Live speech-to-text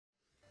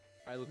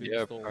I look at Yeah,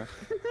 the bro.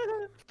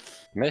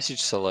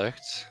 Message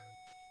select.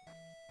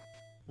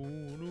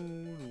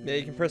 Yeah,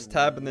 you can press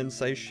tab and then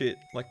say shit.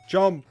 Like,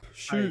 jump,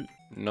 shoot.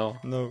 No.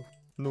 No,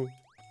 no,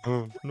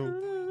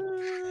 no.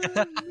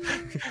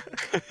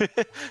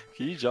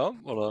 Can you jump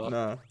or not?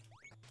 Nah.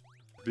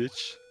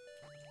 Bitch.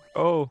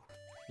 Oh.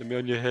 Let me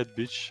on your head,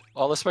 bitch.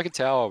 Oh, let's make a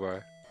tower, bro.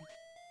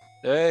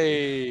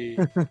 Hey.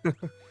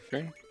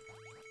 Green.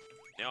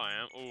 Yeah, I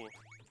am. Ooh.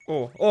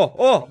 Oh, oh,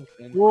 oh!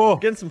 Whoa.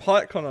 Getting some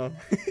height, Connor.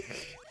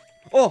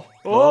 Oh!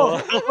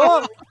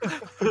 Oh.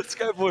 Let's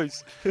go,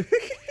 boys.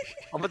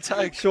 I'm a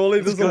tag.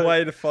 Surely Let's there's a go.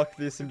 way to fuck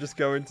this and just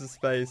go into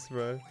space,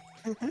 bro.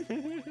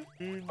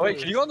 Wait,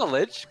 can you go on the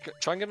ledge?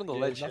 Try and get on the Yeah,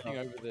 ledge. there's nothing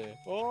over there.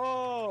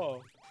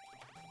 Oh!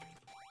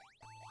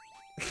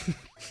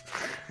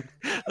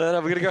 No,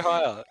 we're gonna go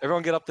higher.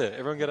 Everyone get up there.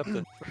 Everyone get up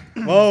there.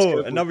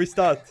 Whoa, and now we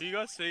start. Can you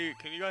guys see?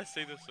 Can you guys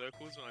see the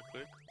circles when I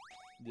click?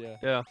 Yeah.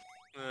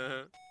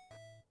 Yeah.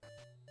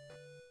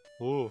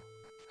 Oh.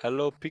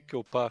 Hello,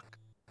 Pico Park.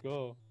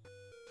 Go.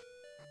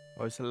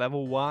 Oh, it's a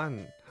level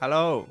 1.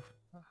 Hello.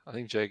 I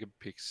think Jacob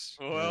picks.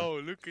 Wow,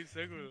 look at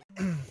circle.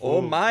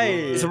 Oh my!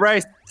 It's a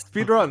race.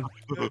 Speed run.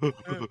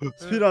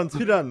 Speed on,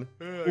 speed on.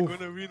 I'm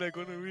gonna win. I'm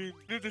gonna win.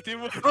 Look at the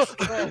team.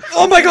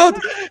 Oh my god!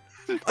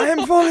 I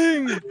am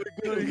falling!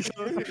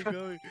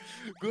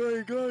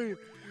 Going.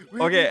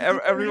 Okay,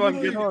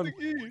 everyone get on.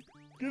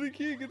 Get the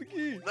key, get the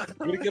key.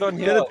 We're gonna get on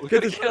here. We're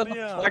gonna get on the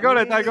Yeah. I got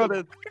it. I got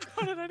it.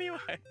 Got it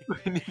anyway.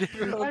 We need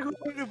everyone.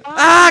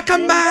 Ah,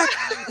 come back!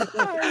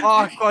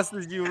 Oh,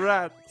 Costas, you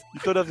rat. You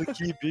don't have the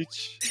key,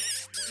 bitch.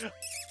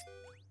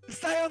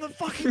 Stay on the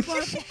fucking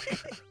platform.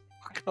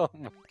 Oh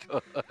my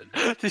god.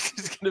 This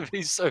is gonna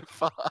be so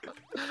fun.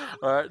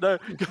 Alright, no.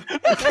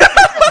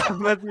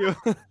 Matthew.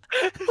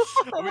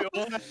 We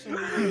all have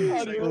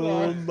to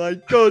Oh my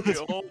god!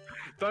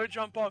 don't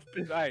jump off.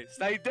 Hey,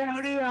 stay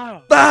down here.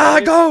 Ah,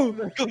 go!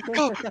 Go,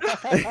 go.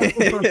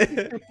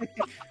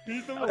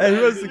 Hey,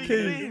 who has the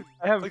key?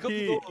 I have Click on the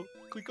key. door.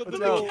 Click on the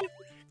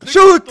What's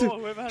door.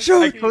 Shoot!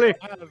 Shoot! I click.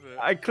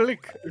 I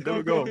click. There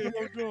we go.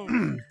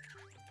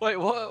 Wait,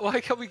 what?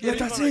 Why can't we get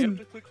Let us in?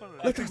 in!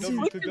 Let us in!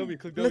 Click W,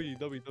 click W,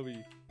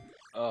 W.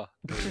 Oh.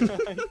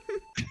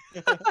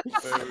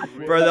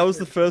 Bro, that was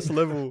the first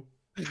level.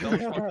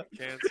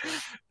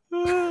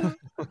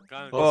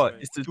 Oh,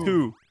 it's the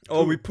 2.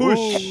 Oh, we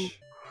push!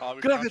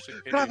 Grab it!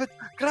 Grab it!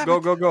 Grab Go,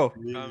 it! go, go.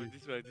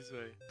 This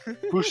way.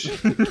 Push!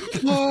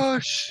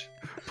 Push!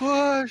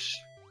 Push!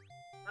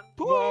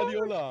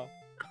 Guardiola.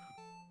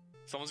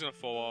 Someone's gonna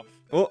fall off.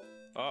 Oh!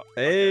 Oh,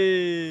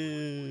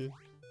 Hey!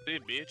 see,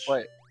 bitch.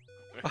 Wait.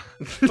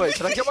 Wait,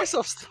 can I get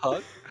myself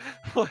stuck?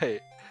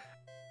 Wait.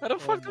 How the Oh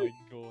fuck do my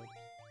god.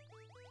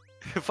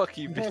 Fuck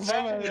you, bitch.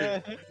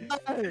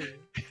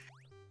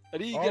 How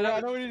do you Oh, get I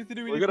out? know what we need to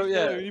do. We We're need to gonna- push the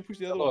other yeah. way. We need to push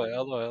the other Hello,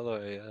 way. hello,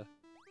 yeah.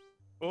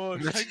 Oh,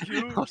 thank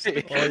you. Oh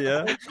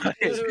yeah?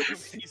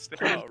 Peaced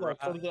out, right?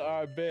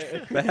 Alright,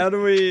 bet. But how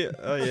do we...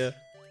 Oh yeah.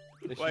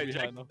 They should Wait, be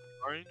Jake. high now.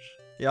 Orange?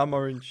 Yeah, I'm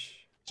orange.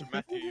 So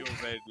Matthew, you're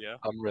red, yeah?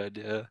 I'm red,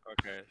 yeah.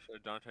 Okay, so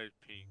Dante's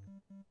pink.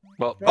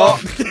 Well, Oh!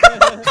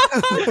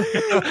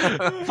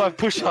 if I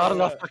push hard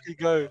enough, I can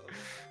go.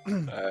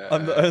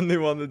 I'm the only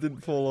one that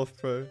didn't fall off,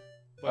 bro.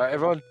 Alright,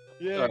 everyone.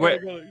 Yeah,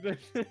 Wait. go.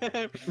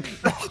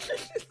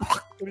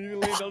 What do you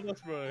lean on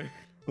us, bro?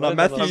 No, no,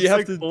 Matthew, no, you I'm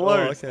have so to... close.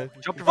 Oh, okay.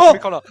 Jump in front Oh! of me,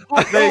 Connor.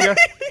 There you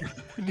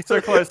go.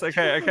 So close.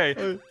 Okay.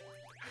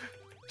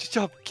 Just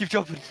jump. Keep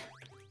jumping.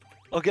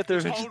 I'll get there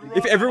eventually.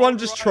 If everyone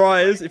just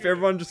tries, if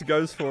everyone just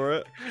goes for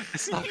it...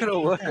 It's not gonna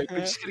work. We're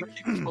just gonna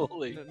keep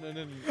falling.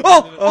 No.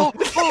 Oh!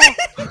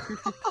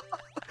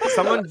 Oh!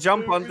 Someone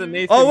jump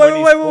underneath. Oh, him wait,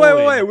 when wait, he's wait, wait,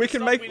 falling. wait. We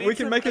can Stop, make we we need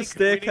can to make a make-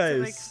 we need to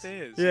make staircase.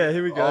 stairs. Yeah,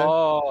 here we go.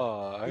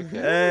 Oh, okay.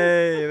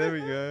 Hey, there we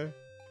go.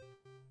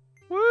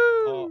 Woo!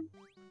 Oh.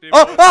 Dude,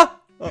 Oh! Ah!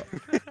 Oh.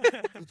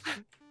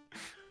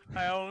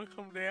 Hey, I wanna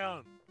come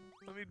down.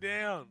 Let me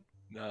down.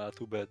 Nah,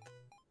 too bad.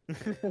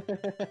 What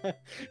the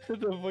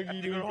fuck are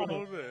you You gotta doing?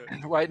 hold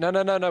it. Wait,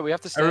 no. We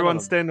have to stand Everyone on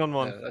them. stand on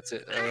one. Yeah, that's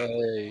it.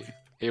 Hey.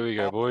 Here we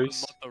go,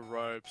 boys. Not the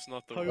ropes,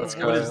 not the Tug ropes. of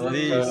Let's go. war. What is Let's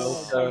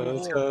this? go.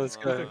 Let's go. Let's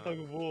It's go. like tug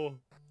of war.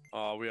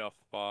 Oh, we are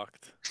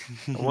fucked.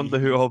 I wonder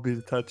who I'll be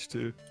attached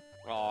to.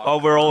 Oh, Oh,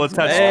 we're all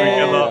attached Hey.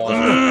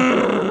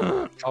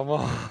 together. Come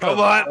on. Come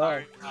on.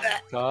 sorry.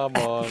 Come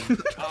on.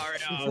 Hurry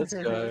up. Let's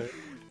go.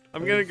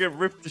 I'm gonna get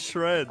ripped to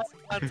shreds.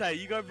 Dante,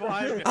 you go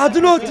behind me. Ah,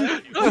 do not!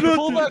 You Do not!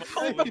 pull back,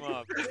 pull them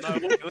up.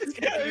 No, let's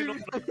get it in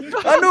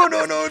the Ah, no!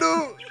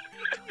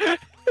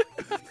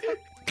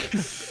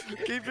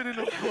 Keep it in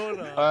the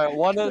corner. Alright,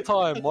 one at a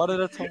time.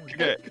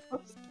 Okay.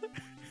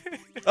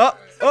 Ah!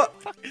 Oh!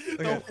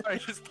 Don't worry,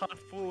 just start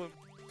pulling.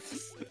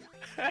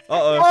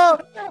 Uh-oh.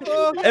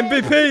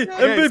 MVP!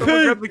 Okay,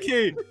 someone grab MVP! the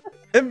key.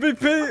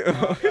 MVP!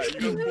 Alright, you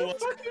gotta pull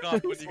us back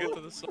up when you get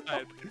to the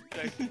side.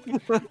 Okay.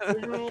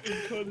 Everyone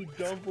trying to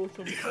jump or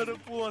something. You gotta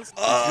pull us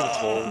Go.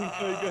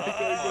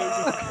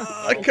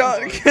 I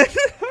can't get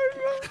it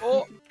over.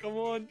 Oh, Come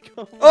on.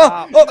 Oh!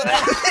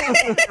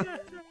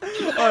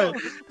 Oh!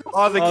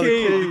 Oh, the Oh, the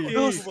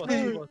key.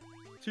 key.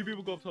 Two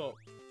people go up top.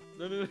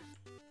 No.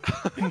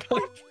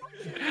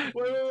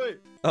 Wait.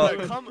 Oh.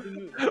 No,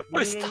 come.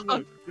 We're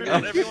stuck.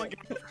 Everyone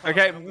get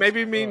Okay,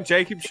 maybe me and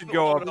Jacob should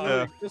go up No,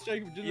 there. Just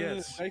Jacob,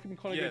 Yes. Jacob and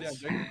Connor go down. Yes.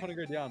 Jacob and Connor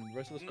go down. The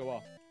rest of us go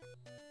up.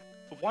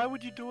 Why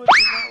would you do it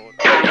in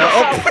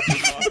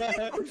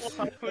that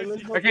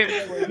order?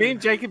 Okay, me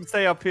and Jacob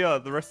stay up here.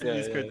 The rest of Yeah,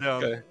 these go yeah,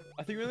 down. okay.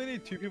 I think we only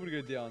need 2 people to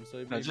go down.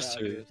 So No, just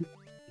 2.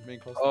 Me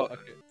and Costa. Oh,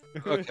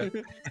 Okay.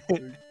 okay.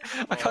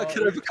 I can't get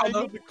over Hang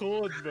Connor. on the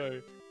cords,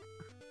 bro.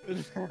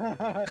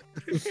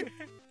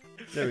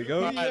 There we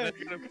go. Alright, they're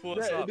gonna pull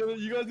us up.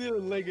 You guys need to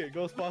leg it.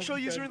 Go as fast Sure,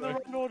 as you're you in the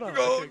can, right order.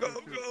 Go, Okay, go,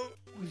 cool.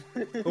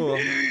 go. Oh. bro.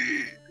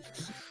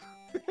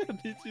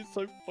 This is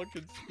so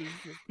fucking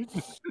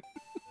stupid.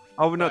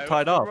 Oh, we're not Wait,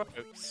 tied what's the up.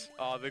 ropes?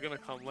 Oh, they're gonna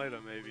come later,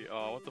 maybe.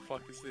 Oh, what the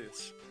fuck is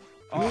this?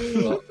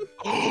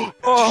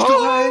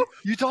 Oh,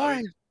 you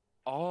died.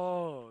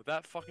 Oh,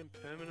 that fucking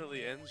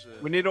permanently ends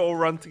it. We need to all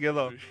run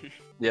together.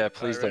 Yeah,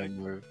 please Alright. don't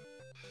move.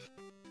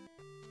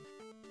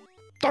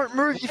 Don't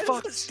move, you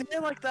Why does it fucks.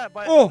 stand like that?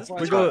 By, Oh, this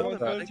we is got why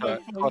it. I Right,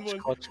 wanna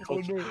make clutch, it- clutch,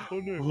 clutch. Oh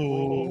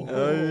no.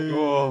 Hey.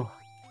 Oh.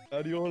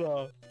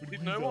 Adiola.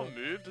 Did no one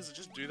move? Does it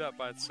just do that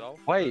by itself?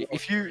 Wait,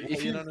 if you,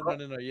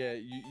 No. Yeah,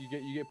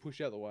 you get pushed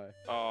out the way.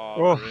 Oh,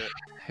 Oh. rip.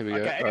 here we go.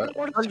 Okay, Alright.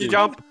 Bungee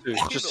jump.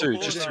 Just two,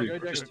 Go, just Jacob, two,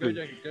 Go, just Jacob. Go, two.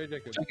 Jacob. Go,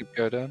 Jacob. Jacob,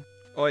 go down.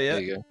 Oh yeah.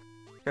 There you go.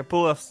 Okay,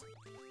 pull us.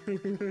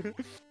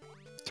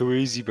 Too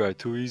easy, bro.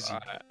 Too easy.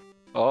 Alright,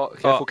 Oh,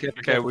 careful, careful.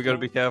 Okay, careful. we gotta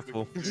be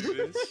careful. do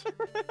this.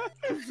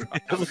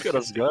 Look at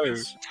us go.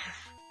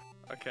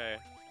 Okay.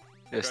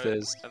 Yes, go,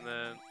 there's. And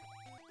then.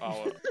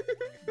 Oh, well.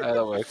 Ah,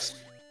 that works.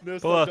 No, Pull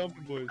stop up.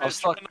 jumping, boys. I'm I'm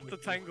stuck. trying not to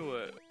tangle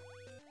it.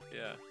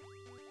 Yeah.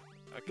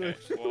 Okay,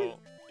 well,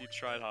 you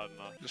tried hard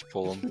enough. Just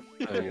pull them.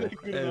 There you go.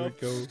 Good There we enough.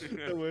 go.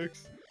 That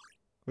works.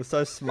 We're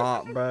so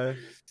smart, bro.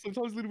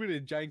 Sometimes a little bit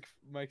of jank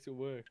makes it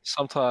work.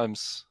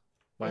 Sometimes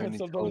my And own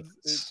sometimes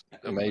intelligence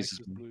it makes amazes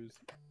us me. lose.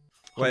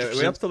 Wait, are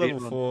we up to 100% level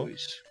speedrun, 4?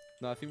 boys.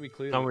 No, I think we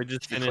cleared No, it. we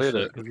just You finished cleared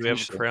it it. because we have a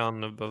Finished it.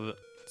 crown above it.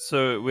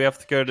 So we have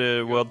to go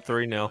to World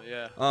 3 now.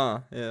 Yeah.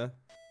 Ah, yeah.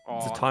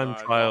 It's Oh, a time no,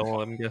 trial,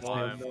 not I'm guessing.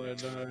 time.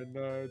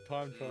 No,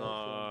 time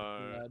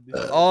trial.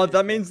 No. Oh,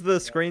 that means the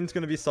screen's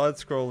gonna be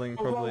side-scrolling,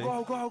 probably.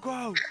 Go, go,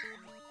 go,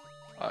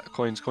 go!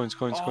 Coins.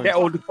 Oh, Get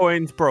all the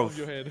coins, bro. Of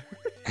your head.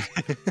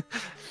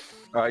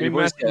 Alright, Me you and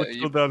boys Matthew are get.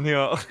 still down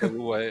here.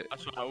 We'll wait.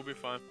 That's right, we'll be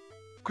fine.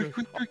 Quick.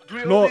 Do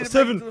we No, all need to make it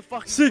 7, to the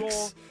fucking 6, door?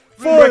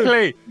 5,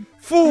 Quickly!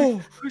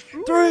 4,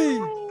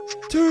 3,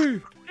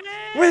 2.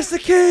 Where's the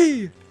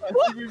key? I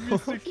think we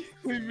missed the key.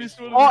 We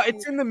missed one. Oh,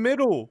 it's in the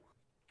middle.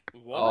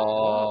 What?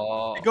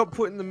 Oh. It got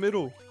put in the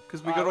middle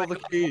because we got all the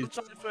keys.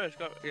 Let's first.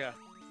 Go. Yeah.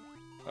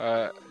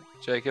 Alright,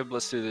 Jacob,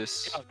 let's do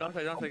this. Yeah, don't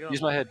take it.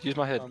 Use my head. Use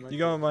my head. You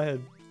go in my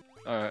head.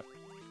 Alright.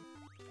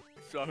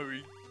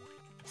 Sorry.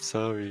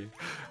 Sorry.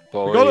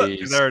 We got it.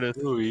 Boys, There it is.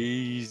 too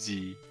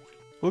easy.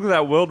 Look at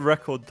that world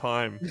record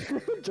time.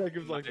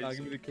 Jacob's like, Nice.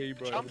 give me the key,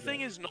 bro. Jump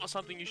thing is not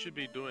something you should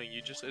be doing.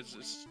 You just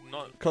it's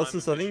not.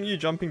 Costas, I think you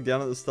jumping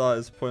down at the start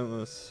is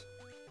pointless.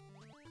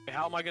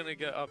 How am I gonna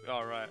get up?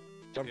 Oh right.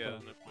 Jump Yeah,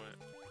 on. no point.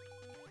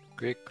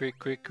 Quick.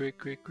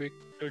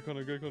 Go,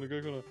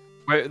 Connor.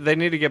 Wait, they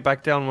need to get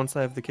back down once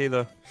they have the key,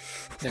 though.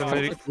 Yeah, So come-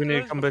 we need to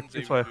Those come back buttons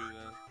this even way. do then?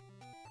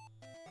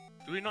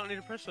 Do we not need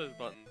to press those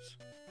buttons?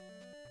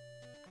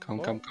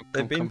 Come.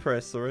 They've been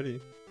pressed already.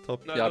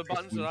 Top. No, Yeah, I the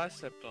pressed buttons that I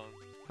stepped on.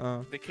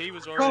 Ah. The key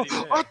was Go! already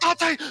there. Oh,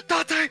 Dante! You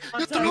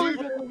have to move!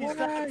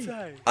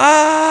 Dante!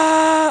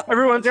 Ah!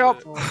 Everyone's out.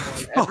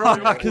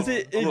 Because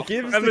it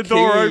gives And the the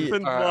door key.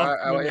 opens.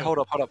 Wait, hold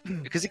up.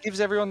 Because it gives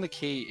everyone the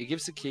key. It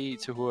gives the key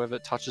to whoever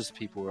touches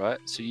people, right?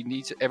 So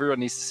everyone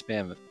needs to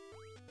spam it.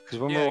 Because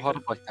when Yeah, we're all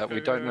huddled go- like that, we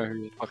go, don't go. know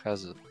who the fuck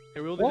has it.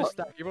 Hey, we all need to What?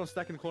 stack. Everyone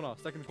stack in the corner.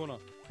 Stack in the corner.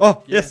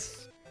 Oh,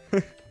 yes.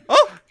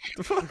 Oh!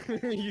 The fuck?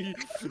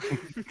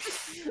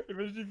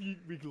 Imagine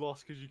if we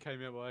lost because you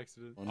came out by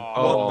accident.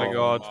 Oh my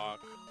God. fuck.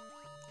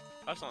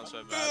 That's not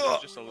so bad.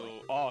 It's just a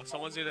little. Oh,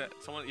 someone's in it.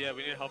 Someone. Yeah,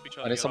 we need to help each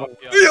other. I need get someone- up,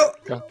 yeah.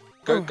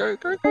 Go.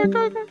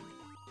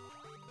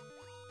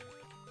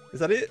 Is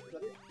that it?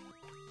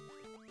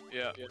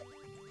 Yeah.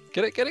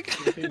 Get it.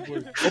 Hey,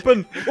 boys.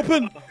 Open!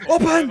 Everyone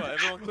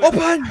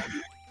clear.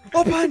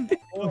 Open!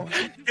 Oh,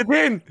 Get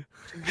in.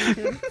 I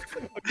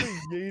got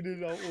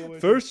yeeted out all the way to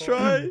First the top.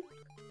 try!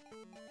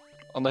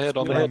 On the head.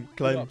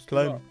 Climb.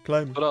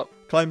 Put up.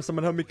 Climb,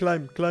 someone help me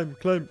climb.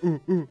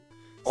 Ooh.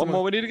 One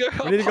more. We need to go.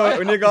 We need to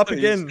go up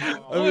again.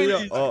 Oh, we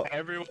Please. go- oh.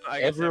 Everyone. I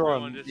guess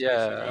Everyone, just yeah. needs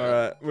to go.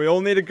 Alright, we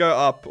all need to go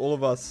up, all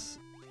of us.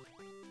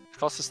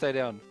 Costa, stay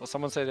down. Or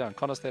someone stay down.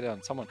 Connor, stay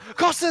down. Someone.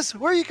 Costas,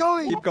 where are you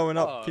going? Keep going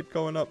up, Oh. keep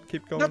going up,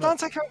 keep going No, up.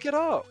 Dante can't get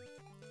up.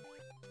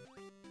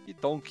 You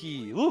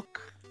donkey.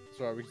 Look. It's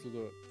alright, we can still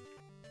do it.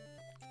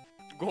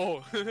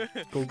 Go.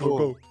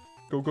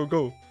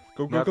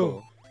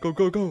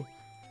 Go. Go.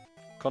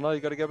 Connor, you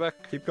gotta go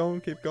back. Keep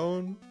going.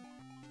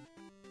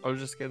 I was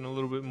just getting a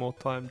little bit more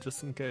time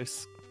just in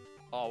case.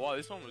 Oh wow,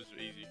 this one was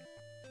easy.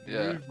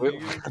 Yeah. Move,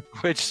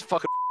 We're just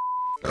fucking.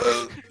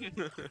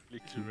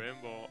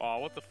 Rainbow. Oh,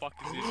 what the fuck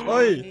is this?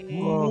 Oi!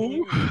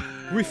 Ooh.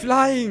 We're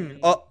flying!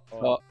 Oh,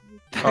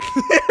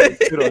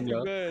 Good on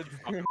ya. Bed.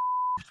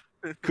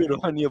 Good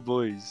on ya,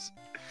 boys.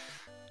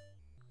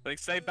 Like,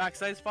 stay back,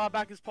 stay as far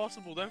back as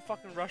possible. Don't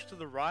fucking rush to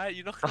the right.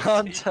 You're not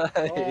gonna see.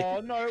 Dante.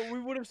 Oh no, we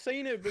would have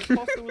seen it, but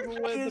Costa was all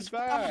the way at It's the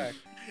back.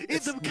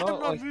 It's the not camera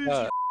like moves.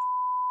 that.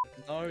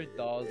 No, it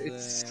doesn't.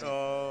 It's-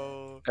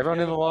 Oh. Everyone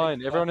in the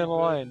line. Everyone in the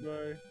line.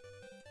 Bro.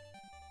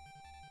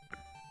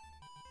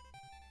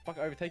 Fuck,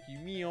 overtake you,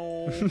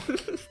 meow.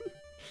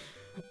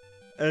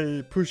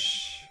 Hey,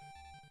 push.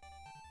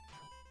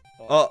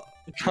 Oh.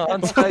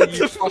 Dante,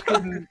 you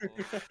fucking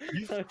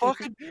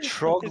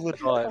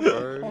troglodyte,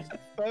 bro.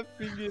 Fat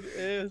fingered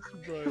ass,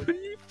 bro. What are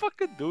you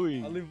fucking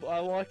doing? I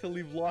like to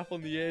live life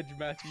on the edge,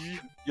 Matthew.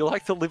 You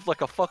like to live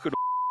like a fucking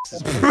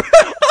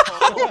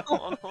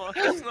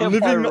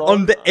Living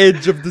on the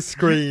edge of the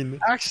screen.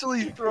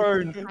 actually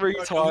thrown 3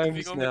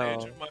 times On the edge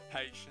now. of my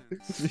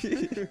patience.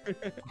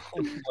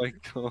 Oh my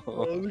Oh,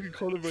 god. look at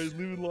Connor, bro. He's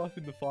living life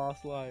in the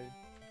fast lane.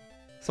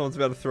 Someone's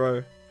about to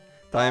throw.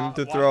 Time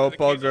to one throw, of the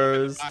kids over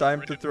poggers. the back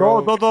Time to ripped. throw.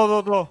 No.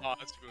 Oh,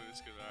 that's good,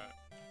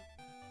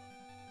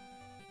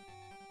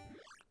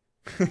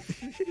 alright.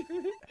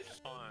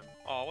 Time.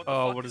 Oh, what the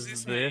Oh, fuck what does is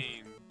this this?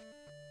 mean?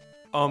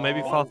 Oh,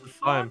 maybe Oh, fastest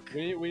time.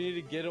 We need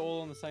to get it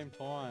all on the same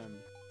time.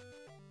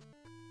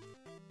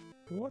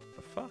 What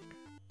the fuck?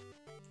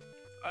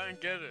 I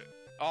don't get it.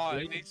 Oh, We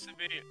it need- needs to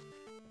be.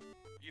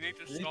 You need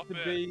to needs stop to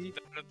it be-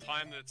 at a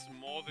time that's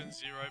more than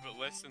 0 but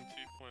less than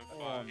 2.5. Oh,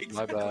 my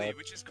Exactly, bad.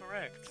 which is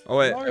correct. Oh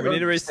wait, No, we need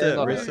to reset. stand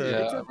on it, Reset.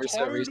 yeah. It's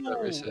a reset.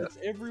 total. It's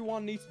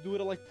everyone needs to do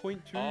it at like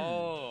 0.2.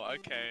 Oh,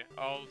 okay.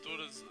 I'll do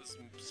it as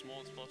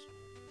small as possible.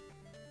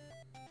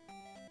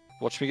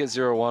 Watch me get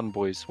 0-1,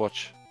 boys.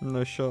 Watch.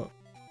 No shot.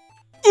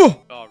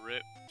 Oh,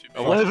 rip. Too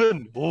big.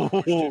 11. Too Oh.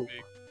 big.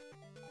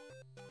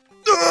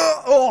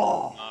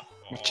 Oh! Nah.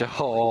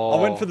 Oh.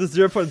 I went for the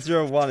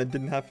 0.01. It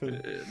didn't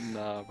happen.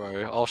 Nah,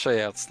 bro. I'll show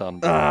you how it's done.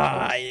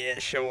 Ah, yeah,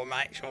 sure,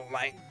 mate. Sure,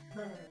 mate.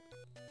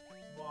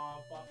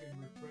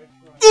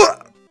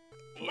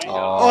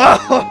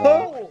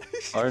 Oh,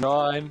 no.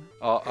 09.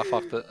 Oh, I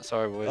fucked it.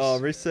 Sorry, boys. Oh,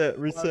 reset,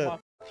 reset.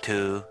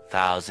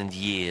 2,000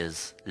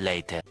 years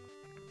later.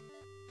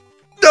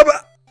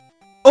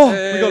 Oh,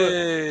 we got it.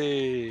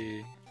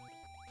 Hey.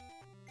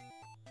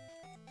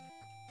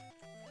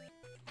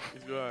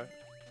 He's right.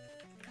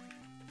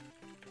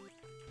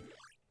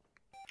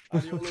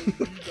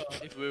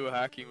 If we were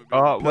hacking, we'd be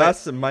Oh, wait.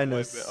 Plus and way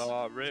minus. better.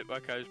 Oh, rip.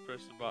 Okay, just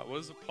press the button. What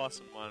is the plus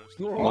and minus?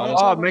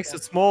 Oh, it makes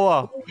it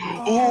smaller.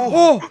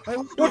 Oh,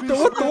 what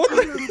the?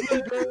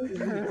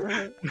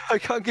 I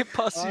can't get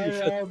past I you.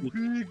 am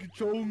big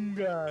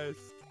chongas.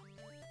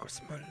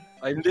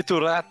 I'm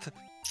little rat.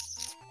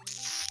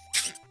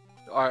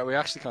 Alright, we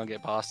actually can't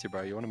get past you,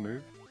 bro. You want to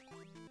move?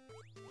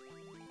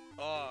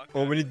 Oh, okay.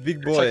 Oh, we need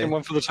big Second boy.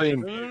 one for the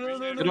team.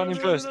 Get on him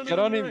first. Get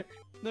on him.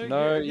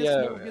 No,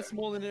 yeah. Get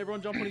small and everyone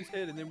jump on his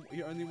head, and then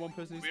only one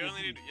person needs We to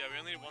only need, we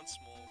only need one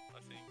small, I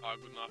think. Oh,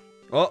 good enough.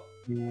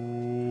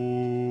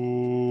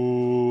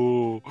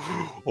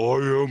 Oh, I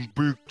am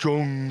big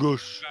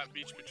chungus. That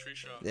beach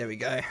Patricia. there we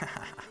go.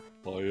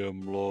 I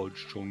am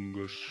large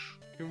chungus.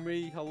 Can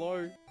we,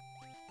 hello?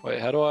 Wait,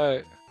 how do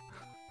I?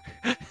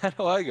 How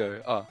do I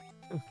go? Ah.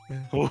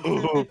 Big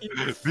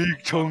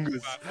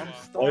chungus.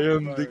 I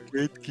am the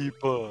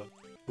gatekeeper.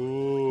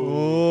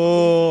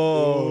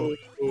 Oh,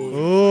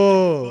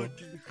 oh.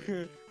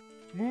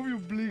 Move you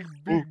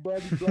big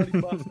body bloody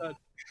bastard.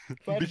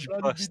 Fat Bitch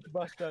bloody bastard. bitch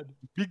bastard.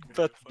 Big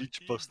fat bitch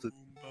bastard.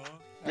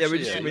 Yeah, we Actually,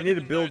 just, yeah, we need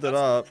to build it that's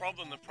up.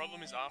 The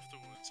problem is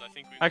afterwards. I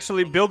think we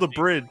Actually, build a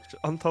bridge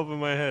on top of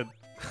my head.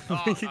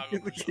 Oh, You no,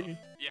 get the key.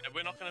 yeah,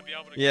 we're not gonna be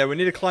able to. Yeah, we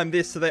need to climb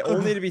this, so they all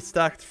need to be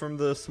stacked from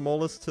the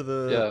smallest to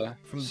the Yeah,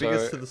 from the so-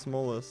 biggest to the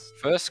smallest.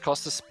 First,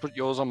 Costas put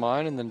yours on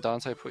mine, and then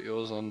Dante put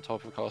yours on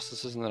top of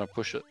Costas's, and then I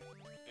push it.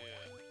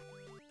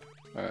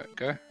 Yeah, Alright,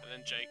 go. and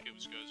then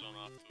Jacob's goes on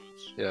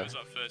afterwards. Yeah. Goes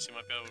up first. He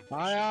might be able to push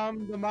I it.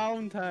 am the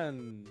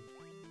mountain.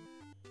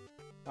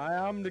 I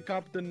am the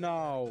captain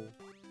now.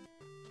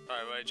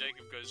 Alright, wait.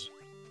 Jacob goes.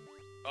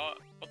 Oh,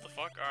 what the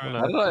fuck? No,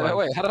 Alright. How did I?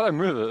 Wait, how did I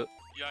move it?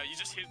 Yeah, you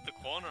just hit the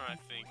corner, I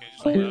think. And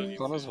just Oh, allowed you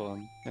Connor's to-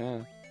 one.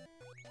 Yeah.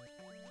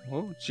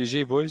 Oh,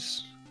 GG,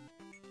 boys.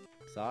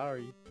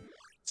 Sorry.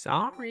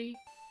 Sorry.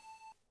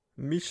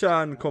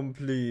 Mission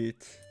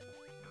complete.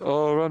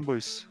 Oh, run,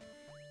 boys.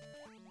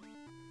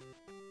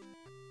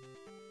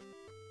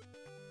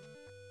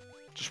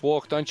 Just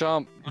walk, don't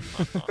jump.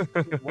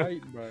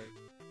 Wait, bro.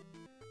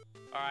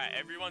 Alright,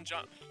 everyone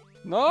jump.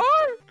 No!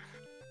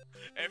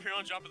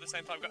 Everyone jump at the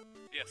same time. Go.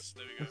 Yes,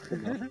 there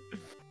we go.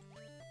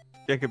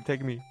 Jacob,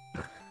 take me.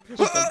 I'm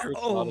pretty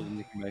smarter than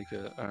you can make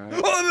it. Alright.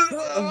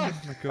 Oh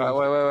my god.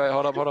 Alright, wait,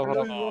 hold up. I Hold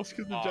up. lost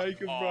because of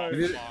Jacob, oh,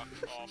 bro. fuck,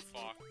 oh,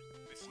 fuck.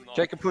 This is not...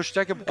 Jacob, push,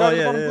 Jacob, go Oh to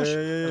the yeah, bottom, yeah, push. yeah,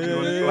 yeah,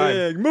 Everyone yeah, climb.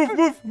 yeah, yeah.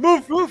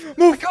 Move.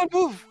 I can't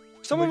move!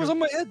 Someone my was God. on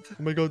my head!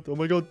 Oh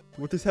my god,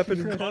 what is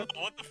happening? Connor,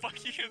 what the fuck are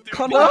you gonna do?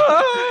 Connor!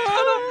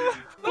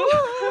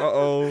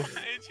 Uh-oh. Did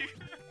you-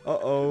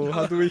 Uh-oh,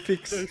 how do we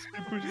fix?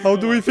 How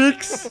do we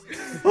fix?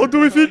 How do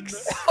we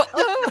fix?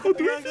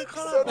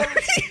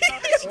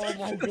 Oh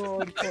my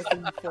god,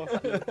 fucking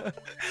fuck it.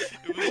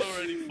 It was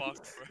already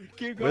fucked, bro.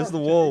 Keep Where's the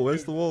going, wall?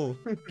 Where's the wall?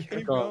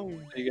 Keep Go.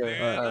 going. There you go.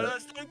 Dude,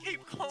 Alright. don't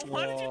keep going.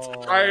 Why did you Whoa.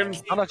 take I'm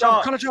Can I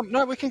jump? Can I jump?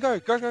 No, we can go.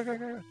 Go, go, go,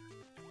 go.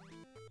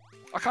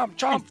 I can't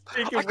jump.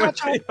 I can't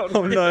jump.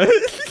 Oh no.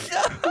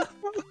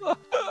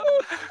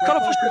 Kind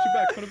of push it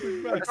back, kind of push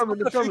it back. It's not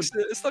gonna fix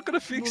it. It's not gonna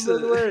fix No,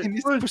 no, no. it. He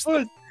needs to push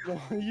it.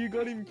 You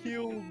got him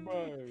killed,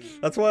 bro.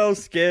 That's why I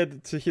was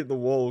scared to hit the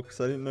wall, because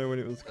I didn't know when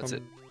it was That's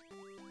coming.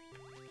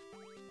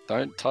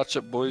 Don't touch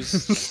it,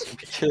 boys.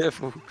 Be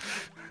careful.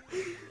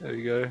 There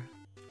we go.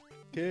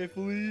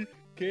 Carefully, Go,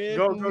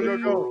 carefully. go, go,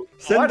 go.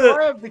 Send Why do I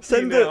it! have the key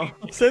Send now?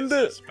 it! Send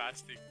it! So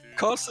spastic, dude.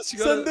 Costas, you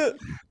got Send it.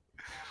 it!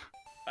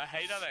 I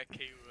hate how that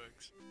key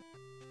works.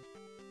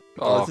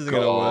 Oh, this isn't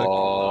gonna work.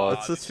 God.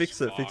 Let's just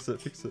fix it, fix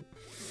it, fix it.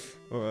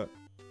 Alright.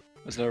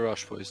 There's no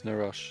rush, boys. No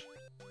rush.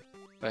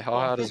 Wait, how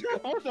hard is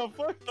it? What the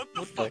fuck? What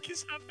the fuck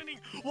is happening?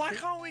 Why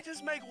can't we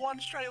just make one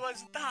straight line?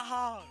 It's that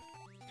hard.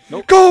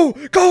 Go!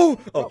 Go!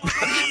 Oh.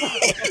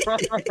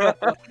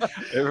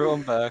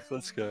 Everyone back.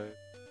 Let's go.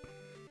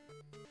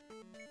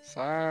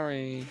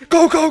 Sorry.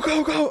 Go, go,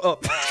 go, go! Oh.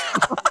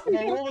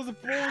 Bro, what was the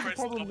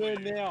problem there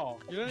now?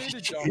 You don't need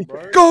to jump,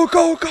 bro. Go,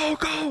 go, go,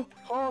 go!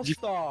 Costa!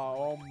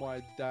 Oh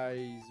my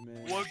days,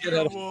 man. What Get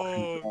out of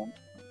the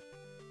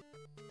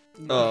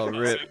Oh,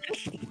 rip.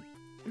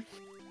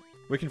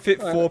 We can fit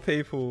 4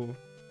 people.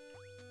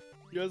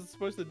 You guys are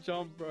supposed to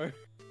jump, bro.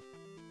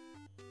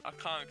 I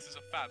can't because there's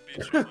a fat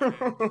bitch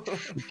over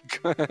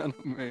here. Go on,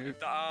 move.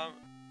 Um,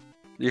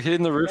 You're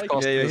hitting the roof, Yeah,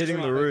 Costas. you're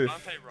hitting the roof.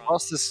 Dante, run.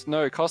 Costas,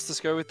 no, Costas,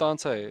 go with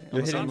Dante.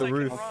 You're hitting the Dante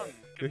roof. Can run.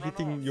 You're Can run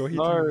hitting, off. you're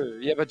hitting. No,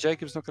 yeah, but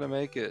Jacob's not gonna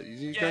make it.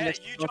 You go Yeah,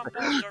 next you to jump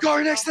Dante. off, Go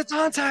don't next to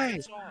jump off, Dante!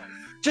 it's off.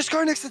 Just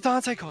go next to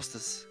Dante,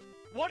 Costas.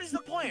 What is the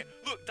point?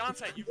 Look,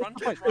 Dante, you run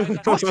to Wait, the right.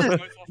 that's Costas, how it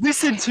goes off the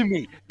Listen right. to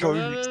me. Go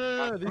No, next.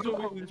 no. These are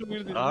what we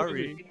do.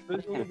 Sorry.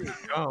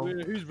 Go.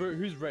 Who's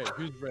red?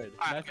 Who's red?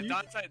 Alright, Matthew?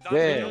 Dante,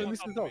 Yeah. no, No, what's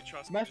listen up to me, up.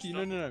 trust me, Matthew,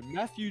 just no.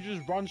 Matthew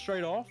just run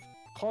straight off.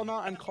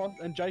 Connor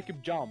and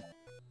Jacob jump.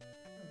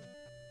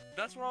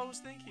 That's what I was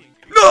thinking.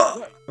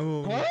 No!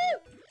 Oh. What?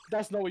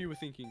 That's not what you were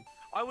thinking.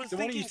 I was Then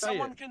why don't you thinking say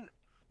someone it? can.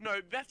 No,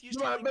 Matthew's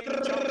No, telling me to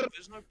jump.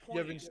 There's no point.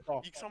 haven't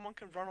stopped. Someone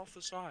can run off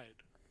the side.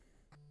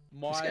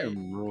 This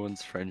game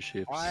ruins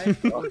friendships. I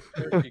was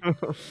joking.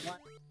 Don't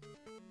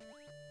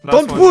Last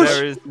one push!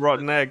 there is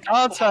rotten egg.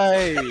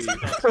 Dante!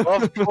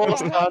 Of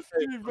course, Dante.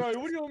 Dude, bro,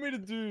 what do you want me to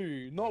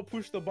do? Not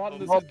push the button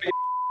that Not says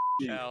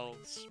be-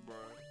 Else, bro.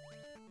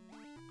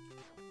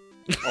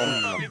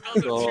 Oh It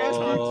my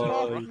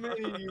doesn't God.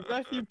 me.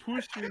 Matthew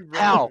pushed me, bro.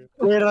 How?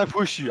 Where did I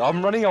push you?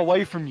 I'm running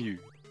away from you.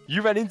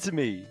 You ran into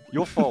me.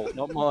 Your fault,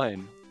 not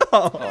mine.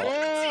 Oh,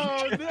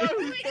 now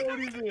whose fault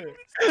is it?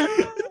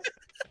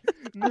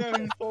 Now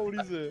whose fault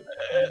is it?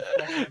 You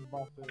fucking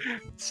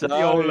bastard.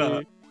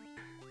 Sorry.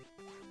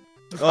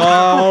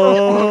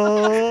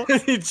 Oh.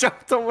 He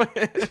jumped away.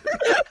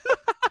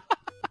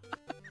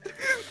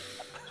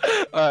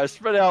 Alright,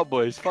 spread out,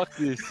 boys. Fuck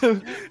this.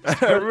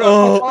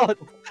 Oh.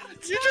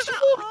 You just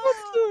walked off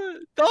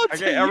it. Dante,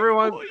 Okay, you-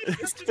 everyone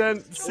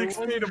stand 6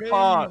 feet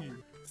apart.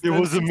 It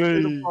wasn't Stand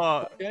 6 feet me.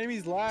 apart. Game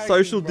is lagging,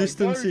 Social bro. Go,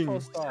 distancing.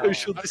 Costa.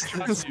 Social Matthew,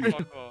 distancing.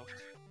 fuck off.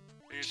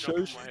 You jump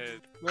on my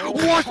head. No.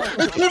 What?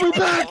 It pulled me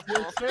back.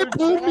 You're so It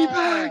pulled me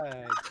back.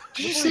 bad.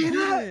 Did you Look see what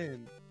that?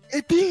 did.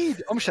 It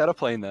did. I'm shadow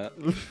playing that.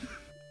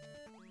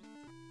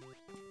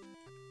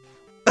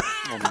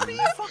 How do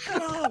you fuck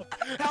it up?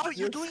 How are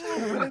you doing all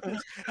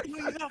purpose? How are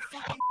you not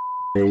fucking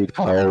Need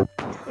help.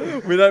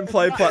 We don't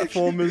play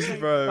platformers,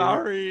 bro.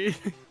 Sorry.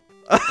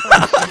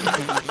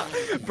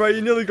 Bro,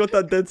 you nearly got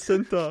that dead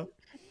center.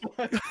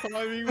 My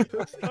timing was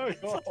so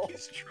off.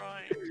 He's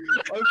trying.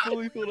 I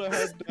fully thought I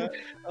had that.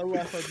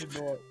 Alas, I did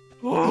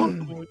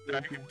not.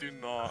 Jacob, do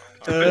not.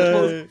 That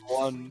was Hey.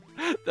 one.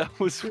 That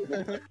was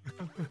one.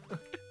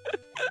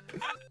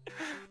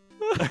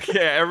 Okay,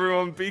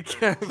 everyone be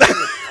careful.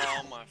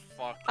 Oh my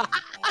fucking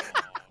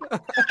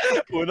god.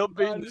 We're not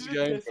beating Just this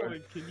game, guess bro.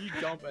 something. Can you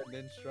jump and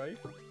then strafe?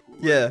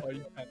 Yeah. Oh,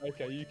 you can.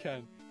 Okay, you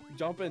can.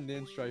 Jump and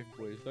then strafe,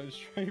 boys. Don't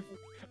strafe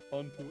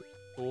onto it.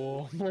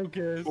 Oh, my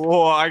guess.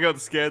 Whoa, I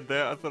got scared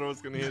there. I thought I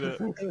was gonna hit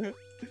it.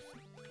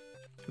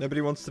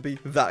 Nobody wants to be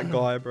that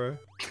guy, bro.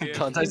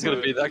 Dante's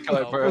gonna be that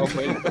guy, bro. I'm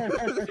waiting.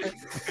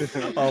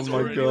 Oh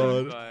my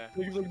god.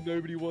 Looks like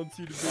nobody wants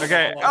you to be.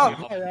 Okay, that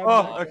oh, guy. I am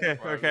Oh, that okay,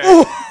 guy. okay.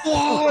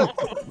 Oh!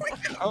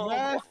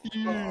 What?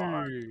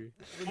 Matthew!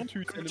 I'm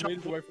 2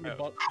 centimeters away from the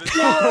butt.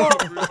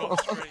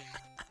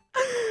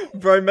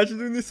 Bro, imagine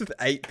doing this with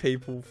 8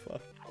 people.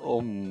 Fuck. Oh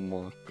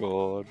my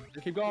god.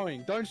 Keep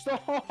going. Don't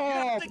stop!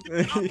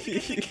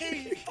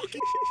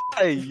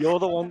 Hey, you're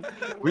the one.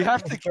 We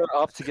have to go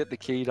up to get the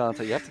key,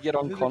 Dante. You have to get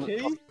on Where's the Connor's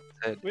key?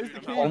 head. Where's the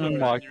key? Oh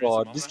my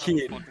god, this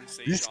kid.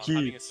 This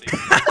kid.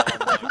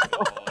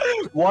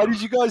 Why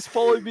did you guys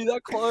follow me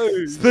that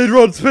close?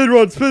 Speedrun,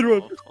 speedrun,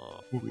 speedrun!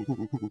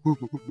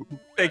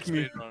 Take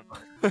me.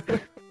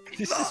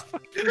 This is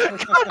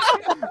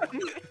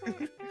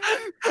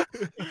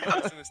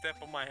It's gonna step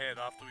on my head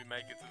after we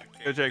make it to the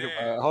king. Go, Jacob.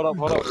 There. Hold up.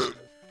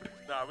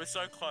 No, we're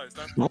so close.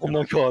 Don't Oh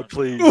my god,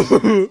 please.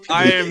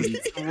 I am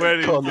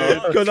sweating, dude.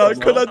 Connor,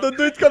 don't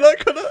do it, Connor.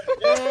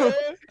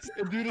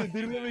 Dude,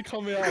 didn't let me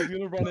come out. I'm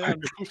gonna run out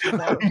and push the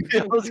button.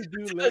 Yeah, I was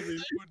Dude, let me.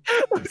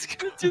 I was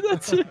gonna do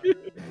that too.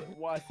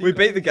 Why, I think We I beat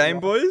the need to game,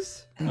 run.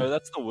 boys. No,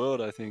 that's the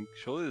world, I think.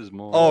 Surely there's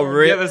more. Oh,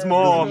 really? Yeah, there's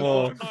more.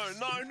 No,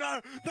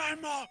 no, no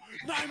more.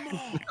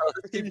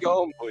 Let's keep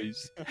going,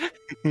 boys.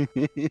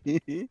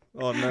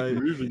 Oh no,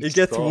 Moving it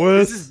gets stop.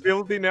 worse. This is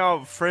building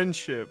our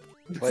friendship.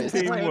 Wait,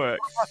 Teamwork.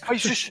 Wait,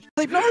 shush.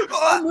 Sleep,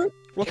 no!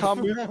 What can't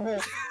move?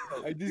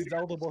 Hey, this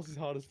Zelda boss is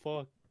hard as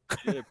fuck.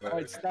 Yeah, bro.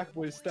 Alright, stack,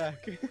 boys,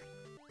 stack.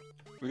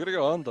 We gotta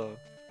go under.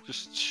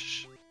 Just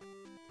shh.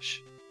 Shh.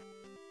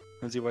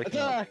 When's he waking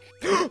up?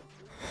 Attack!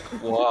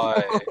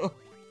 Why?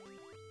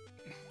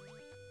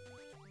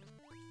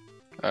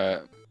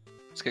 Alright.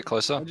 Let's get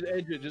closer.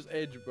 Just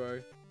edge,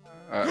 bro.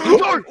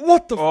 Alright.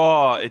 What the?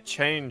 Oh, it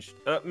changed.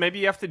 Maybe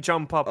you have to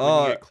jump up when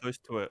Oh. you get close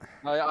to it.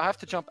 No, I have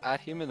to jump at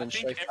him and I then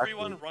think straight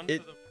everyone backward. run It-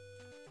 to the.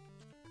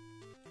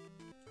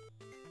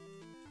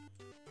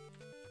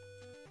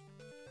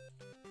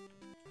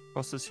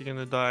 Costas, you're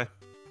gonna die.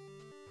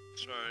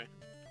 Sorry.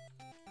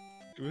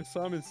 What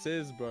Simon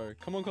says, bro.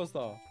 Come on,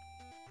 Costa.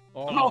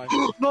 Oh No! my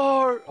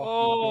No! God,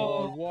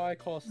 Oh! why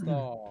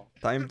Costa?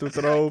 Time to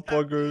throw,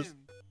 poggers.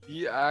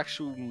 You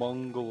actual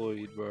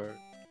mongoloid, bro.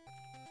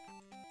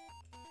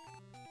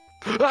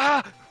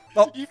 Ah!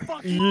 You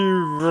fucking.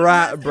 You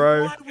rat,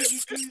 bro. Why would you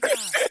do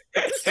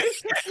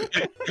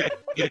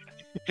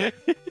that?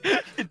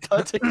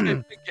 Dante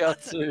came back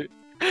out to.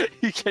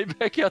 He came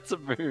back out to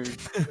move.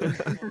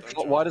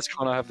 Why does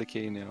Connor have the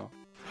key now?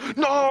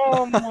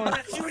 No!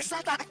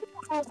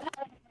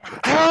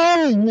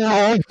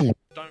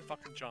 Don't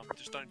fucking jump.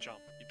 Just don't jump.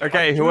 You don't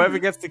Okay, jump. whoever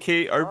gets the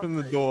key, open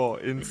the door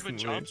Whoever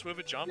instantly.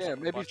 whoever jumps. Yeah, I'm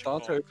gonna maybe bust if your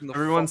Dante ball. opened the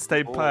Everyone fucking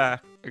stay door.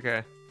 back.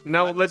 Okay.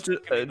 No, Right, let's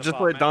let's look at the just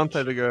bar, let mate.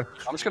 Dante to go.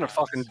 I'm just gonna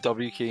fucking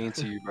W key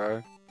into you,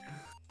 bro.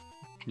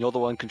 You're the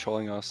one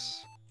controlling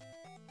us.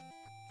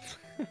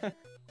 I'm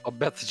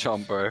about to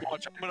jump, bro.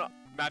 Watch, I'm gonna.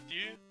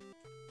 Matthew.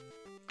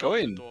 Go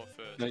to in. the door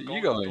first. No, Go you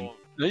in go the in. door.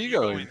 No, you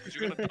go in. 'Cause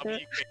you're gonna W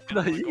key.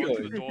 No, You're you gonna go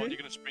to in. the door. You're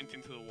gonna sprint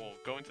into the wall.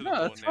 Go into the No,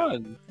 door it's now.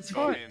 fine. It's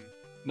Go fine. in.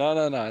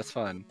 No, it's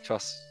fine.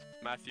 Trust.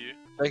 Matthew.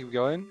 Jacob,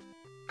 go in.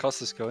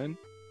 Costas, go in.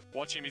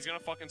 Watch him. He's gonna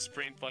fucking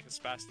sprint like a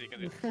spastic.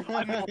 And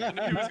I knew he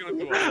was gonna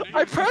do it.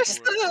 I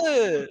pressed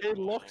it! It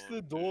locks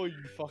the door,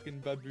 you fucking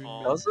baboon.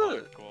 Oh, Does my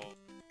it? God.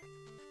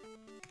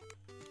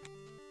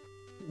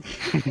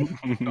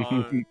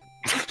 No.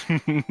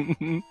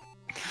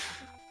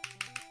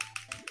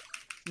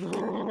 That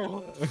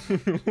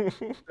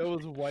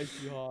was way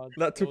too hard.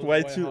 That took was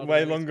way hard way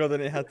to do. longer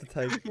than it had to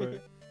take, bro.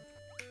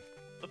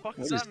 The fuck What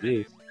is is that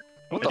mean? this?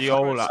 What the What fuck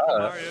the is fuck? that?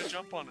 Mario,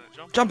 jump on it.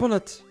 Jump on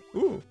it.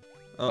 Ooh.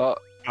 Oh,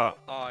 Oh,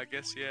 I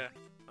guess yeah.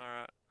 All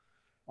right.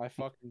 I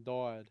fucking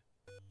died.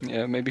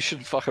 yeah, maybe you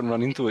shouldn't fucking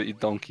run into it, you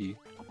donkey.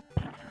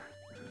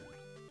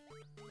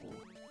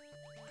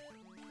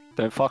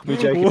 Don't fuck me,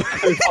 Jacob.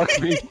 Don't fuck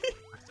me. I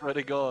swear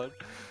to God.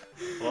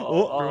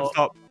 Oh. Everyone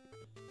stop.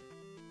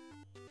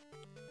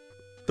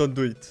 Don't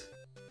do it.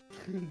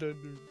 Don't do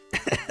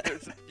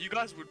You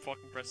guys would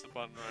fucking press the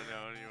button right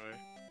now anyway.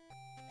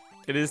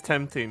 It is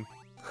tempting.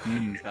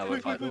 Now we're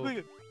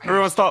fine.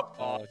 Everyone stop.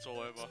 Oh, it's all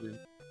over.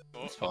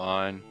 Oh, It's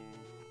fine.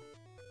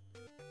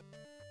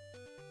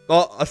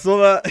 Oh, I saw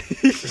that.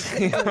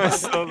 I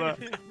saw that.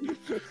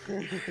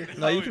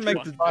 No, you can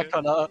make the. Bye,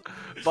 Connor.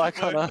 Bye,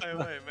 Connor.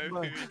 Wait, maybe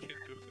we can do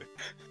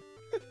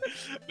it.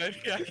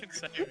 Maybe I can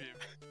save him.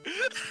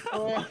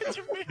 Oh. What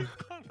do you mean,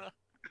 Connor?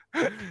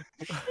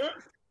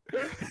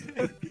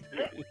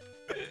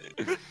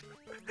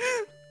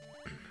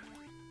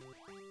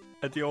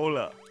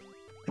 Adiola.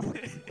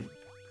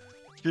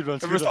 Good one,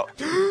 Everyone stop.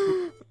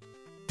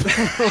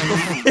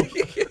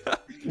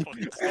 Fucking I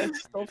save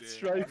stopped him.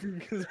 strafing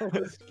because I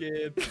was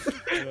scared.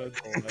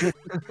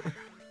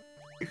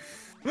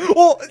 Oh,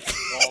 Oh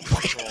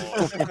my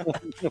god.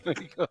 Oh my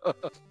God.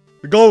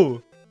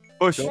 go,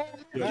 Push.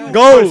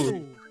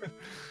 go.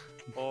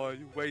 Oh,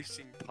 you're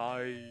wasting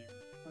time.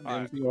 The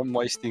only thing I'm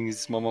wasting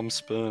is my mom's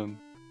sperm.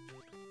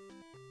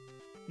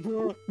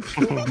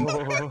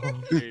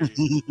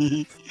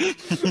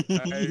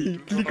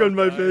 Click on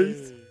my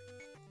face.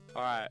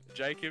 Alright,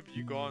 Jacob,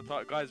 you go on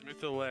top. Guys, move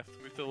to the left.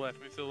 Move to the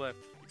left. Move to the left.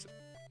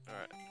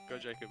 Alright, go,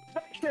 Jacob.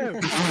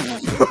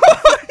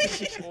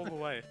 All the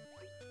way.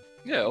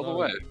 Yeah, all the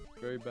way.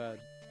 Very bad.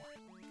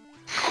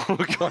 Oh,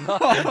 Connor.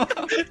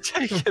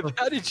 Jacob,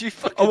 how did you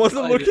fucking I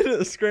wasn't find it? looking at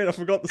the screen. I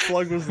forgot the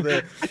slug was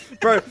there,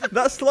 bro.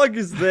 That slug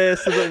is there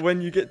so that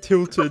when you get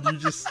tilted, you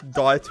just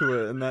die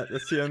to it, and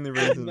that's the only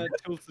reason. That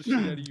tilts the shit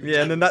out of you.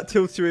 Yeah, and then that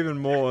tilts you even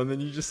more, and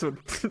then you just sort of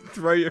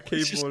throw your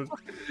It's just keyboard.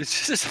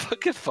 It's just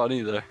fucking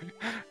funny though.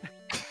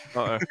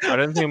 Uh-oh. I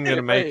don't think I'm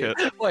gonna make it.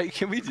 Wait,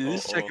 can we do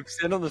this? Uh-oh. Jacob,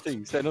 stand on the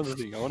thing. Stand on the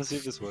thing. I want to see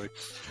if this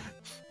works.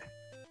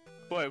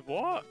 Wait,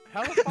 what?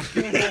 How the fuck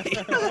did you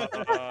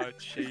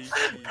cheeky.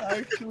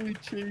 Actually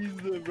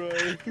cheesed it, bro.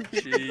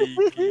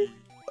 Cheeky.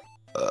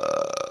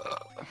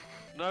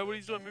 No, what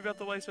he's doing? Move out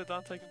the way so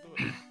Dante can do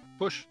it.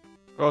 Push.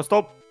 Oh,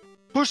 stop.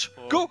 Push.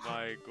 Oh Go.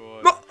 my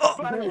god.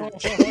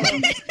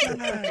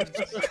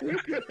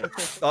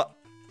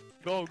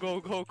 No.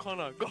 Go,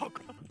 Connor. Go,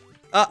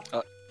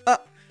 Connor.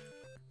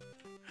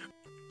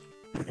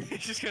 He's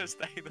just gonna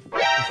stay in the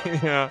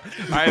Yeah,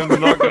 I am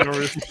not gonna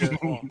risk it.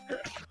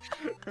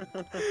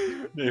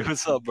 Hey,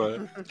 what's up,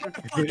 bro?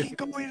 fucking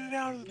go in and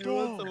out of the You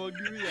want door. someone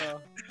give me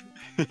a...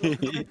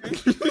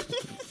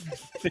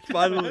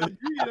 Finally. Give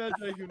me that,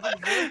 Jacob.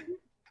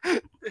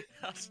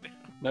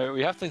 No,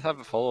 we have to have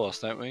it follow us,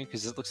 don't we?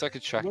 Because it looks like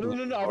it's tracking. No,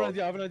 I have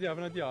an idea.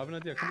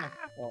 Come on.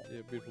 Oh,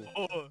 yeah, beautiful.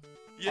 Oh,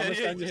 yeah, gonna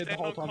stand just here the stand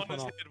whole on time,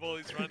 Connor's Connor. head while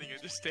he's running and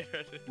just stare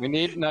at it. We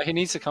need. No, he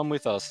needs to come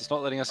with us. It's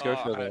not letting us go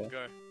further. Alright,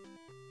 go.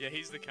 Yeah,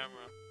 he's the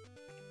camera.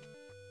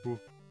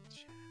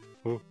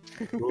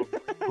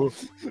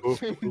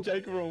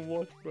 Jacob on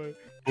watch, bro.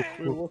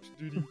 We're watch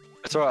duty.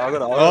 It's alright. I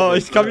got it. Oh,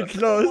 he's coming Watch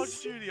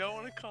close. Judy, I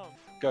wanna come.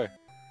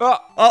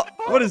 Oh,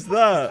 what is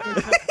that?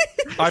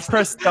 I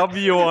pressed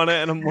W on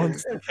it and a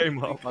monster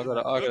came up. I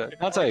got it.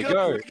 Dante,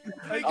 go.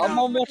 I'm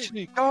on watching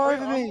you. Go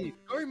over me.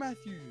 Go,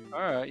 Matthew.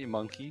 Alright, you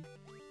monkey.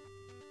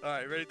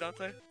 Alright, ready,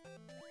 Dante?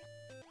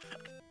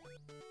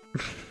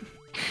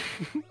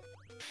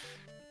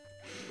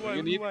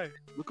 You need- Away.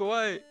 Look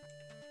away.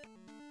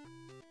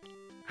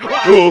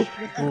 Oh.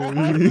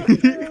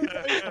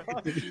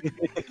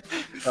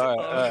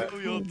 Alright.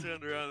 We all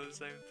turned around at the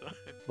same time.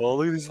 Oh,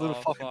 look at this little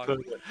Oh, fucking fuck.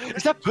 bird.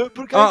 Is that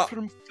purple guy Ah.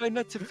 from Five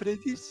Nights at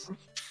Freddy's?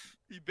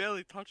 You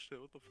barely touched it,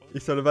 what the fuck?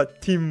 It's all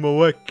about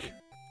teamwork.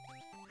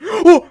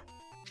 Oh!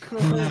 Oh,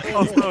 that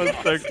was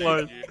so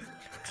close.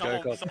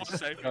 Someone, go. someone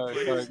save me, Go.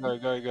 please.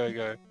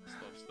 Go.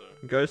 Stop.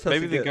 Ghost has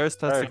Maybe to the get...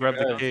 ghost has to Go, grab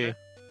the go. key.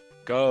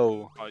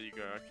 Go. Oh, you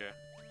go, okay.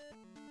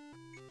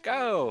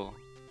 Go.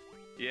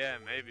 Yeah,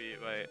 maybe,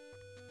 wait.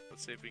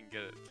 Let's see if we can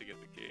get it to get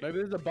the key. Maybe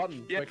there's a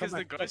button. Yeah, Wait, come because the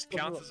back. ghost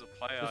There's counts as a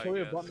player, There's I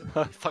probably a guess. button.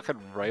 I fucking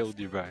railed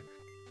you, bro.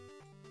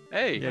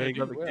 Hey. Yeah, you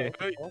got the Where?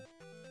 key.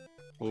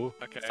 Oh.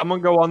 Okay. Someone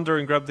go under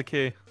and grab the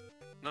key.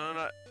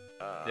 No.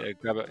 Yeah,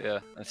 grab it. Yeah,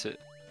 that's it.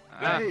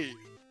 Ah. Hey!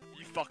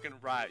 You fucking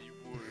rat, you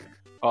would.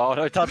 Oh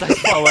no, Dante's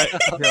Oh wait,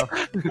 yeah.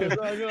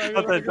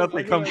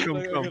 Dante, come. Go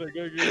back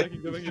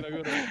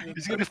in.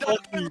 He's gonna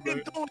fuck Don't you, let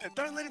him bro. do it!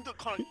 Don't let him do it,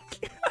 Connor!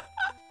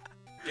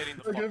 Get in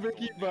the Go fucking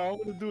back in, door. bro. I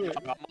want to do it.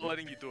 I'm not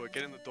letting you do it.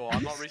 Get in the door.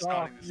 I'm not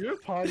restarting this. You're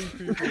party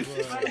people, bro.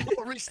 I'm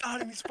not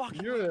restarting this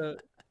fucking. You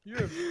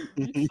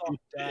suck,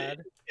 Dad.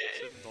 $7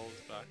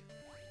 back.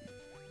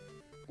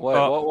 Wait,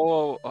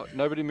 whoa. Oh,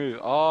 nobody move.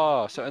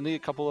 Oh, so only a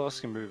couple of us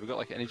can move. We got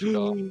like energy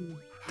bar.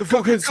 The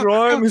fucking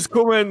slime is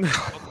coming.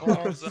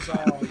 Oh,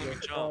 Sal,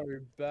 you're so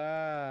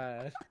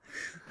bad.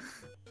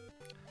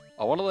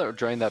 I want to let it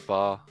drain that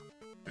bar.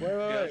 Wait.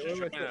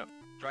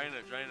 Drain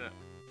it.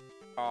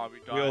 Oh, we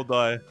died. We all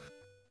die.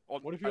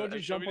 What if you all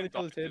just jump on each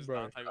other's head,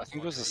 bro? I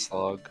think it was a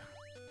slug.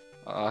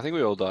 I think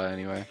we all die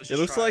anyway. It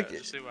looks like,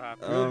 Let's see what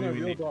happens.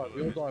 We all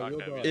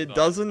die. it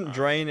doesn't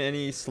drain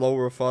any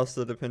slower or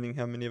faster depending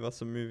how many of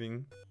us are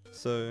moving.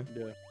 So,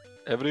 Yeah.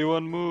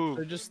 Everyone move.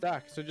 So just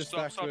stack.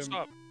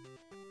 Stop.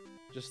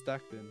 Just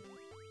stack then.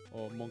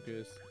 Or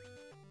monkeys.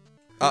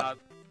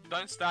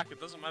 Don't stack.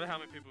 It doesn't matter how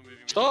many people are moving.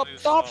 We Stop,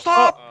 just need to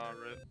stop.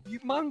 Rip. You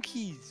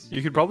monkeys.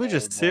 You could probably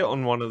just sit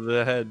on one of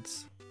the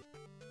heads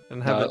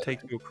and have No. it take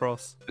you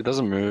across. It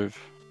doesn't move.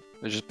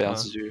 It just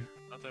bounces you.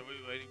 That's what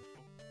we're waiting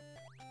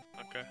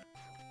for. Okay.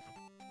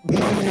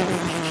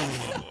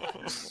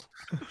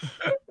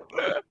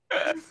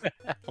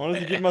 I wanted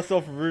to give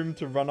myself room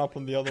to run up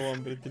on the other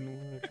one, but it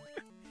didn't work.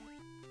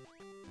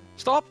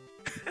 Stop.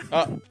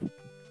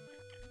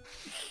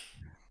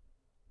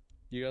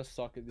 You guys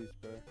suck at this,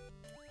 bro.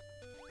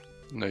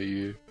 No,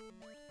 you.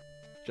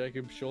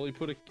 Jacob, surely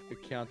put a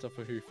counter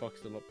for who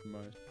fucks it up the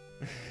most.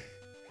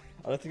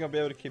 I don't think I'll be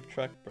able to keep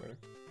track, bro.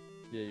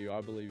 Yeah,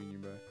 I believe in you,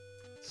 bro.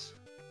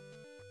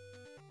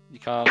 You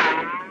can't.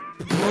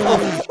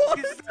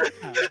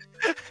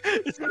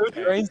 It so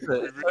drains it. We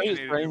It really so need to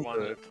do drains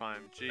one at it. a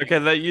time. Jeez. Okay,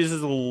 that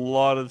uses a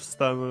lot of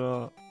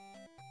stamina.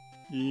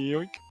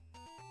 Yoink.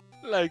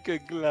 Like a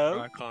glove.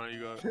 Alright, Connor, you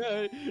go.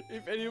 Hey,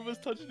 if any of us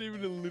touch it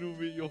even a little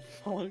bit, you're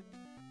fucked.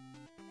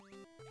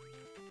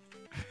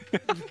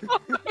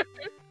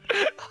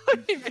 I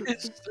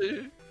missed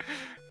it.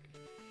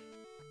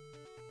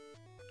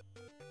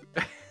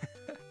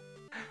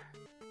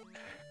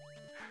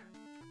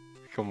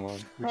 Come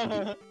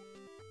on.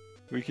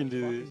 We can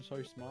do Fucking this.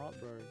 so smart,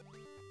 bro.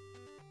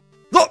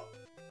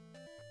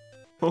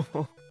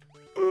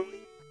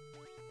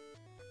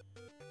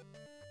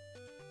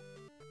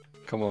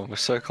 Come on, we're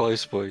so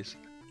close, boys.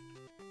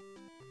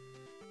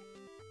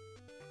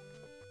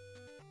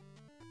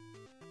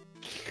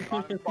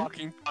 Fucking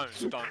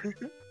don't.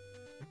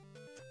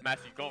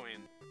 Matthew, go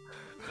in.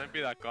 Don't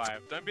be that guy.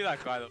 Don't be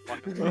that guy that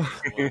fucking. Oh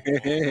my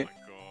god.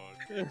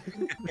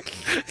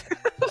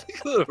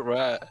 Look at the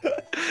rat.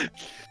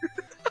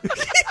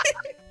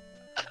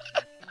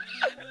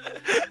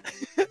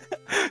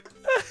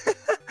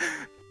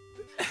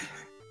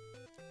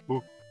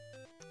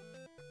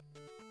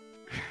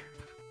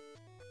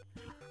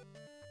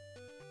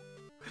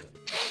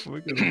 We're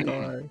gonna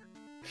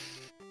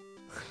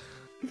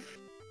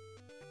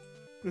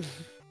die.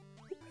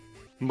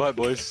 Bye,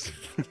 boys.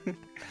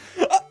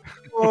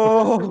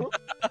 Oh.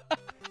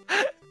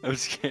 I'm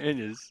scared.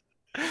 Yes.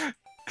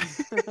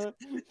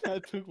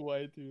 That took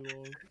way too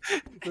long.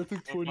 That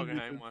took 20 fucking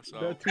hate minutes.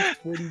 myself. That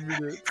took 20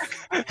 minutes.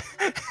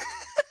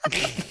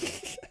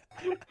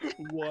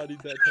 Why did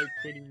that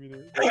take 20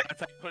 minutes? I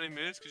take 20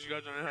 minutes because you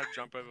guys don't know how to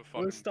jump over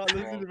fucking. Let's start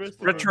listening to the rest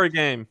of Retro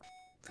game.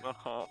 No,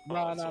 That's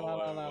no, all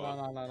no, no, over.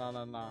 no, no, no, no,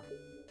 no, no.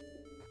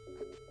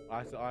 I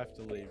have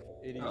to leave.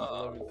 It is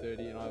Oh.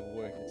 11:30 and I have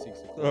work at 6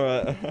 o'clock.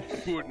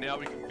 Alright. Good, now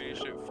we can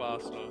finish it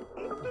faster.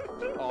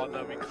 Oh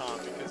no, we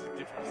can't because of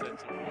different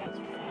sets of rules.